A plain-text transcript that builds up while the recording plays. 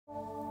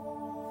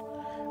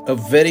A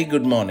very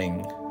good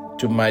morning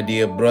to my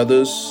dear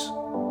brothers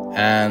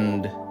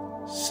and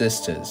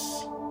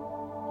sisters.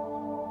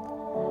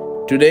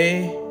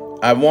 Today,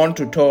 I want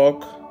to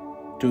talk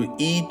to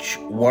each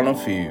one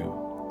of you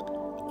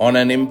on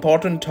an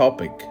important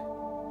topic,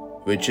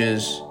 which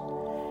is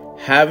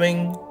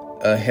having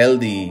a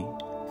healthy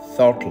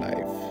thought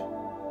life.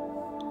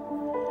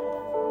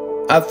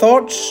 Our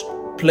thoughts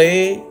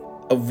play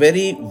a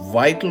very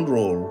vital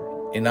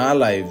role in our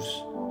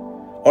lives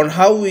on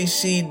how we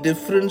see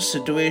different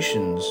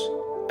situations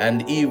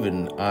and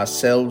even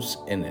ourselves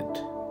in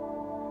it.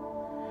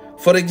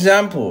 For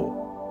example,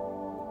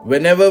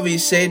 whenever we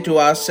say to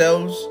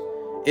ourselves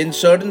in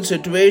certain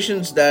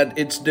situations that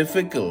it's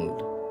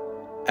difficult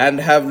and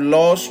have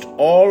lost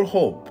all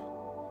hope,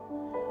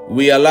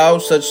 we allow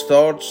such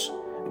thoughts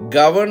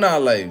govern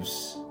our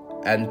lives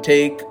and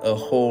take a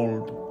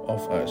hold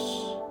of us.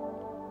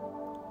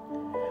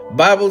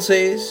 Bible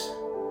says,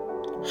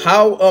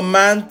 "How a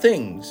man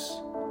thinks,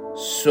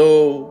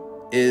 so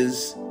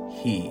is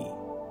he."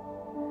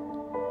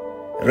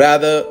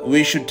 Rather,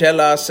 we should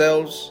tell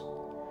ourselves,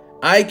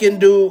 "I can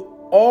do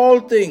all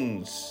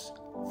things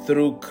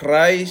through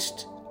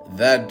Christ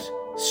that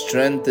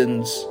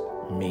strengthens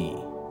me."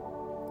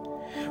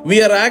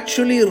 We are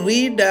actually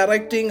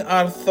redirecting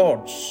our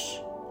thoughts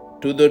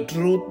to the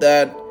truth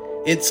that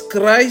it's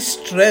Christ's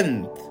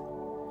strength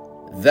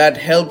that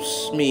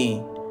helps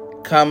me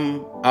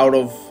come out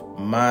of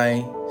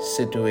my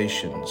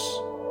situations.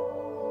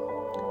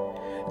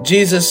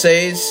 Jesus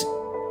says,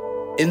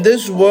 "In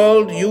this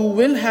world you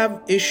will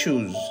have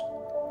issues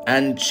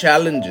and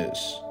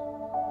challenges,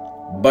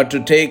 but to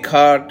take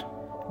heart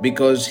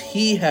because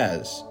He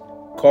has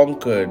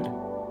conquered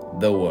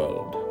the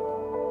world."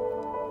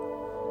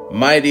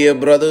 My dear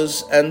brothers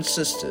and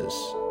sisters,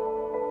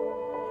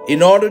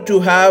 in order to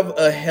have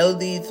a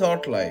healthy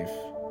thought life,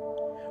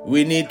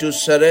 we need to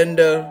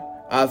surrender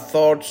our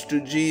thoughts to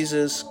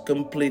Jesus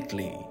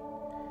completely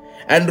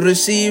and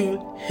receive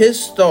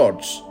His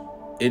thoughts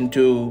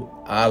into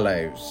our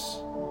lives.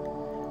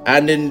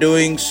 And in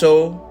doing so,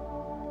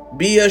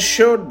 be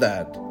assured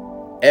that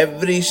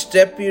every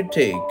step you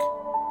take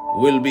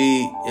will be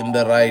in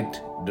the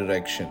right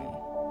direction.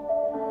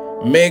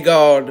 May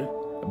God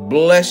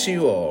bless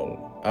you all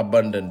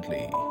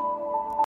abundantly.